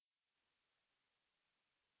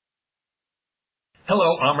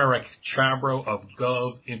Hello, I'm Eric Chabrow of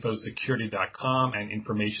GovInfoSecurity.com and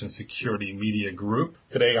Information Security Media Group.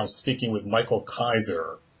 Today I'm speaking with Michael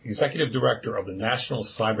Kaiser, Executive Director of the National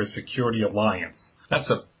Cybersecurity Alliance. That's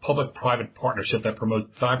a public-private partnership that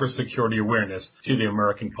promotes cybersecurity awareness to the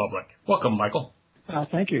American public. Welcome, Michael.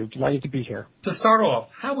 Thank you. Delighted to be here. To start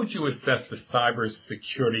off, how would you assess the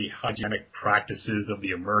cybersecurity hygienic practices of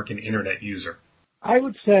the American Internet user? I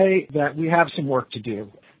would say that we have some work to do.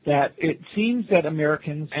 That it seems that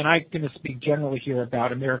Americans, and I'm going to speak generally here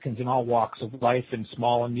about Americans in all walks of life and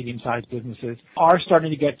small and medium-sized businesses, are starting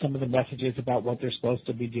to get some of the messages about what they're supposed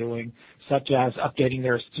to be doing, such as updating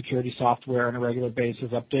their security software on a regular basis,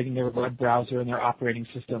 updating their web browser and their operating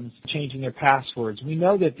systems, changing their passwords. We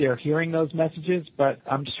know that they're hearing those messages, but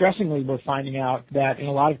stressingly we're finding out that in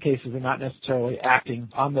a lot of cases they're not necessarily acting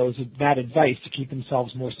on that advice to keep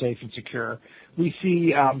themselves more safe and secure. We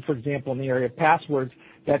see, for example, in the area of passwords,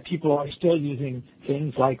 that people are still using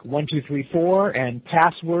things like 1234 and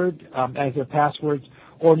password as their passwords,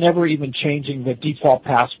 or never even changing the default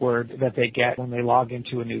password that they get when they log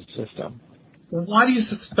into a new system. Why do you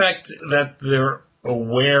suspect that they're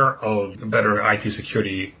aware of better IT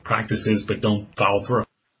security practices but don't follow through?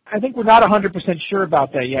 I think we're not 100% sure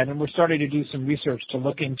about that yet, and we're starting to do some research to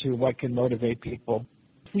look into what can motivate people.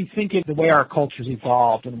 We think of the way our culture's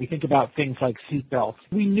evolved, and we think about things like seatbelts.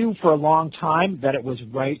 We knew for a long time that it was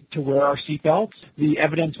right to wear our seatbelts. The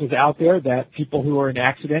evidence was out there that people who were in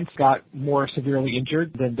accidents got more severely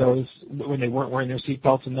injured than those when they weren't wearing their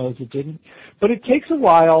seatbelts and those that didn't. But it takes a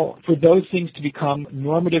while for those things to become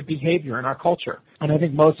normative behavior in our culture. And I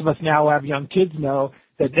think most of us now who have young kids know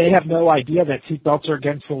that they have no idea that seatbelts are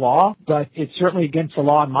against the law, but it's certainly against the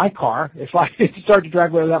law in my car. If I start to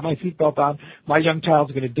drive away without my seatbelt on, my young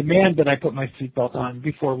child's going to demand that I put my seatbelt on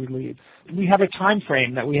before we leave. We have a time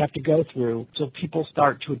frame that we have to go through so people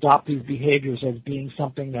start to adopt these behaviors as being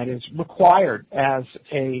something that is required as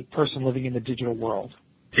a person living in the digital world.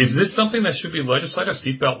 Is this something that should be legislative?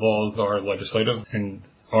 Seatbelt laws are legislative, and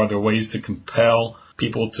are there ways to compel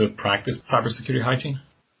people to practice cybersecurity hygiene?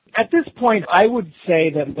 At this point, I would say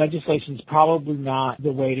that legislation is probably not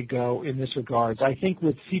the way to go in this regard. I think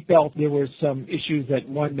with seatbelt, there were some issues that,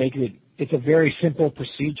 one, make it's a very simple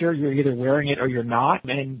procedure. You're either wearing it or you're not,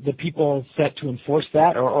 and the people set to enforce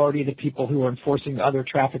that are already the people who are enforcing other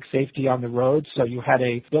traffic safety on the road, so you had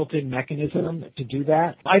a built-in mechanism to do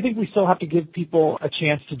that. I think we still have to give people a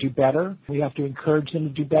chance to do better. We have to encourage them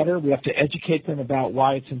to do better. We have to educate them about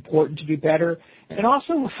why it's important to do better, and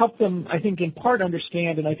also help them, I think, in part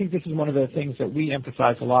understand, and I think this is one of the things that we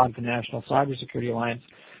emphasize a lot at the National Cybersecurity Alliance,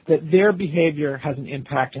 that their behavior has an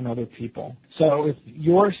impact on other people. So if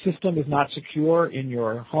your system is not secure in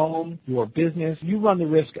your home, your business, you run the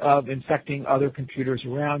risk of infecting other computers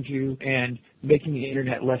around you and making the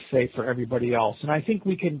internet less safe for everybody else. And I think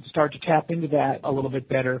we can start to tap into that a little bit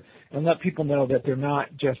better and let people know that they're not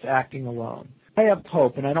just acting alone. I have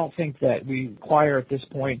hope, and I don't think that we require at this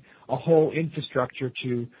point a whole infrastructure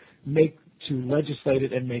to legislate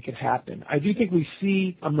it and make it happen. I do think we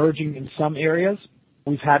see emerging in some areas.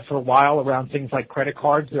 We've had for a while around things like credit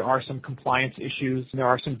cards. There are some compliance issues. There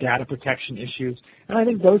are some data protection issues. And I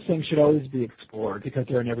think those things should always be explored because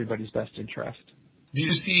they're in everybody's best interest. Do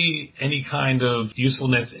you see any kind of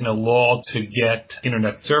usefulness in a law to get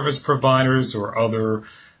internet service providers or other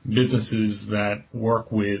businesses that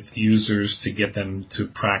work with users to get them to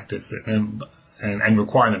practice it and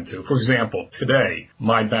require them to? For example, today,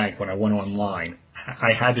 my bank, when I went online,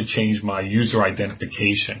 I had to change my user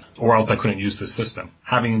identification or else I couldn't use the system.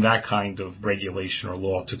 Having that kind of regulation or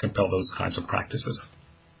law to compel those kinds of practices.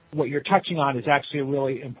 What you're touching on is actually a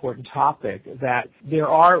really important topic, that there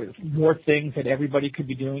are more things that everybody could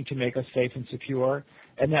be doing to make us safe and secure,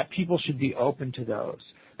 and that people should be open to those.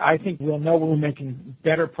 I think we'll know we're making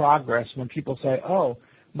better progress when people say, oh,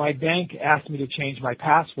 my bank asked me to change my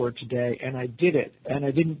password today, and I did it, and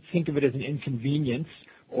I didn't think of it as an inconvenience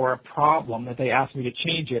or a problem that they asked me to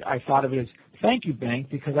change it. I thought of it as, thank you, bank,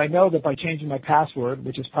 because I know that by changing my password,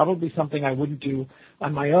 which is probably something I wouldn't do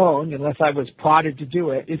on my own unless I was prodded to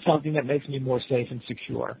do it, is something that makes me more safe and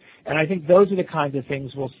secure. And I think those are the kinds of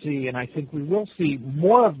things we'll see, and I think we will see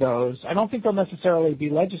more of those. I don't think they'll necessarily be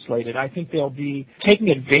legislated. I think they'll be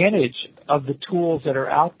taking advantage of the tools that are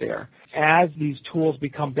out there. As these tools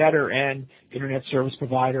become better and internet service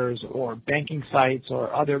providers or banking sites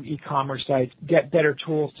or other e-commerce sites get better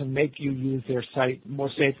tools to make you use their site more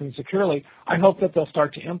safely and securely, I hope that they'll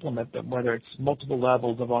start to implement them, whether it's multiple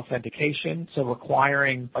levels of authentication, so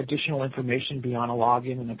requiring additional information beyond a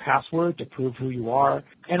login and a password to prove who you are.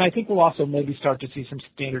 And I think we'll also maybe start to see some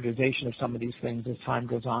standardization of some of these things as time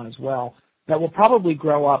goes on as well. that will probably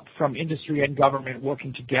grow up from industry and government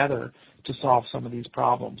working together to solve some of these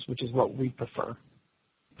problems, which is what we prefer.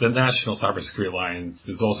 The National Cybersecurity Alliance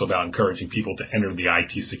is also about encouraging people to enter the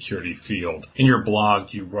IT security field. In your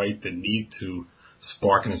blog, you write the need to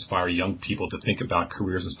spark and inspire young people to think about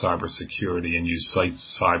careers in cybersecurity, and you cite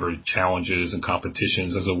cyber challenges and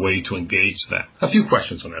competitions as a way to engage them. A few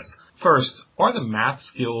questions on this. First, are the math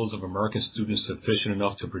skills of American students sufficient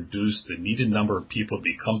enough to produce the needed number of people to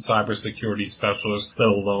become cybersecurity specialists, let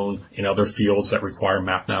alone in other fields that require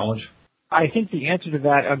math knowledge? I think the answer to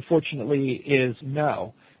that, unfortunately, is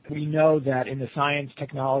no. We know that in the science,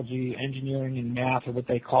 technology, engineering, and math, or what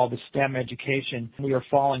they call the STEM education, we are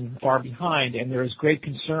falling far behind, and there is great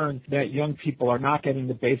concern that young people are not getting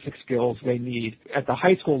the basic skills they need at the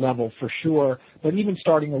high school level for sure, but even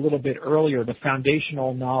starting a little bit earlier, the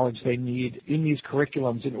foundational knowledge they need in these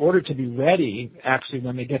curriculums in order to be ready, actually,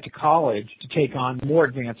 when they get to college, to take on more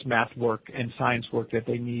advanced math work and science work that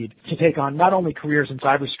they need to take on not only careers in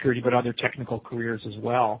cybersecurity, but other technical careers as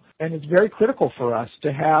well. And it's very critical for us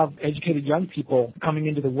to have educated young people coming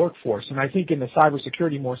into the workforce. And I think in the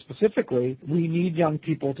cybersecurity more specifically, we need young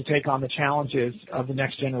people to take on the challenges of the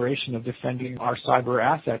next generation of defending our cyber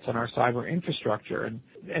assets and our cyber infrastructure.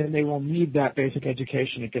 And they will need that basic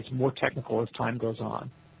education. It gets more technical as time goes on.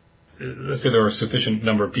 Let's say there are a sufficient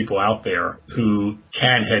number of people out there who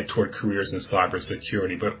can head toward careers in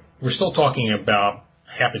cybersecurity, but we're still talking about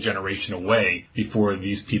half a generation away before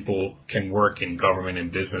these people can work in government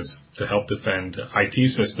and business to help defend IT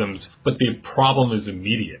systems. But the problem is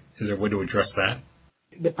immediate. Is there a way to address that?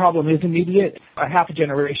 The problem is immediate. A half a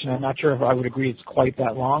generation, I'm not sure if I would agree it's quite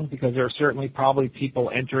that long, because there are certainly probably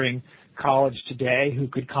people entering college today who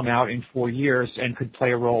could come out in 4 years and could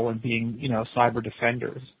play a role in being, cyber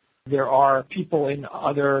defenders. There are people in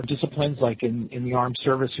other disciplines, like in the armed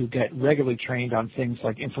service, who get regularly trained on things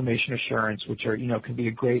like information assurance, which are, can be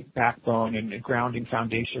a great backbone and a grounding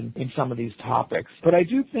foundation in some of these topics. But I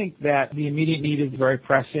do think that the immediate need is very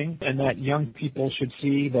pressing, and that young people should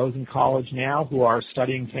see, those in college now who are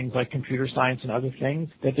studying things like computer science and other things,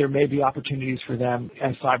 that there may be opportunities for them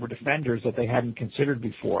as cyber defenders that they hadn't considered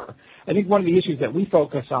before. I think one of the issues that we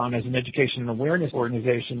focus on as an education and awareness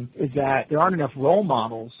organization is that there aren't enough role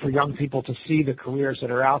models for young people to see the careers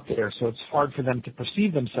that are out there, so it's hard for them to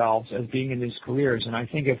perceive themselves as being in these careers. And I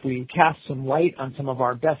think if we cast some light on some of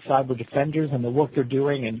our best cyber defenders and the work they're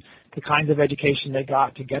doing and the kinds of education they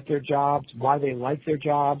got to get their jobs, why they like their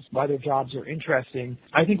jobs, why their jobs are interesting,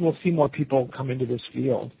 I think we'll see more people come into this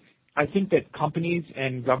field. I think that companies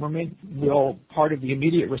and government will, part of the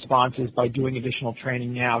immediate response is by doing additional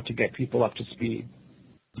training now to get people up to speed.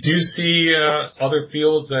 Do you see other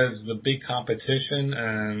fields as the big competition?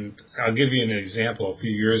 And I'll give you an example. A few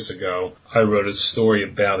years ago, I wrote a story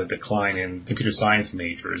about a decline in computer science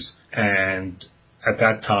majors. And at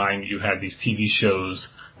that time, you had these TV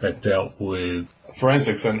shows that dealt with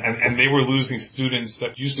forensics, and they were losing students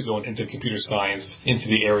that used to go into computer science into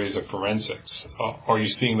the areas of forensics. Are you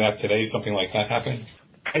seeing that today, something like that happen?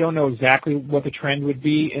 I don't know exactly what the trend would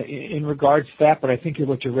be in regards to that, but I think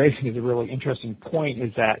what you're raising is a really interesting point,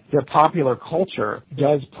 is that the popular culture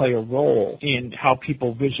does play a role in how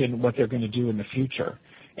people vision what they're going to do in the future.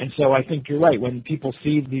 And so I think you're right. When people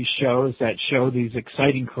see these shows that show these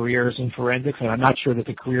exciting careers in forensics, and I'm not sure that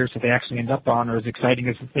the careers that they actually end up on are as exciting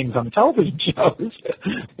as the things on the television shows,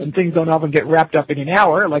 and things don't often get wrapped up in an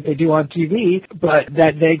hour like they do on TV, but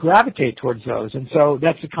that they gravitate towards those. And so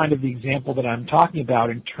that's the kind of the example that I'm talking about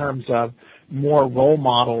in terms of more role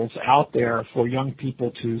models out there for young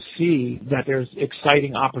people to see that there's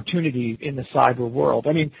exciting opportunity in the cyber world.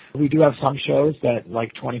 I mean, we do have some shows that,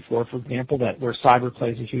 like 24, for example, where cyber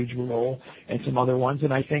plays a huge role, and some other ones.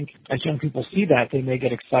 And I think as young people see that, they may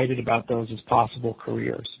get excited about those as possible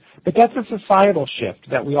careers. But that's a societal shift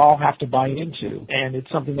that we all have to buy into, and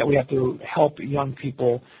it's something that we have to help young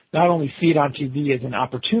people not only see it on TV as an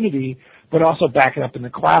opportunity, but also back it up in the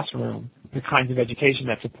classroom, the kinds of education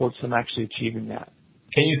that supports them actually achieving that.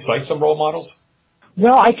 Can you cite some role models?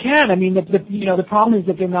 Well, I can. I mean, the problem is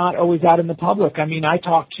that they're not always out in the public. I mean, I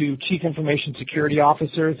talk to chief information security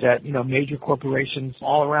officers at, major corporations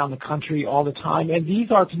all around the country all the time, and these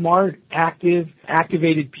are smart,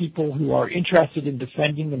 activated people who are interested in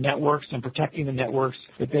defending the networks and protecting the networks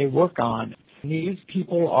that they work on. These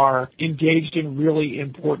people are engaged in really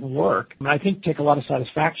important work, and I think take a lot of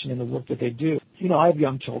satisfaction in the work that they do. I have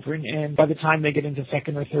young children, and by the time they get into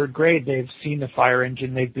second or third grade, they've seen the fire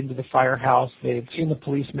engine, they've been to the firehouse, they've seen the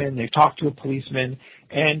policeman, they've talked to a policeman,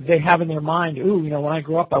 and they have in their mind, when I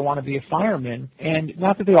grow up, I want to be a fireman. And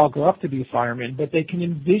not that they all grow up to be a fireman, but they can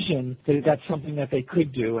envision that that's something that they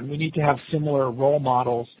could do, and we need to have similar role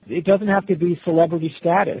models. It doesn't have to be celebrity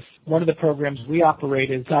status. One of the programs we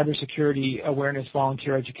operate is Cybersecurity Awareness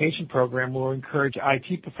Volunteer Education Program, where we encourage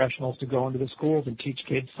IT professionals to go into the schools and teach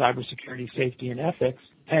kids cybersecurity, safety, and ethics.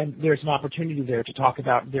 And there's an opportunity there to talk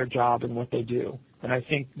about their job and what they do. And I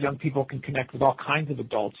think young people can connect with all kinds of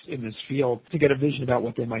adults in this field to get a vision about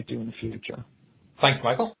what they might do in the future. Thanks,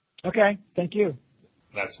 Michael. Okay, thank you.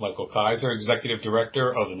 That's Michael Kaiser, Executive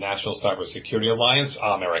Director of the National Cybersecurity Alliance.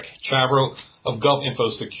 I'm Eric Chabrow of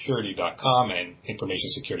GovInfoSecurity.com and Information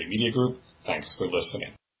Security Media Group. Thanks for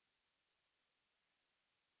listening.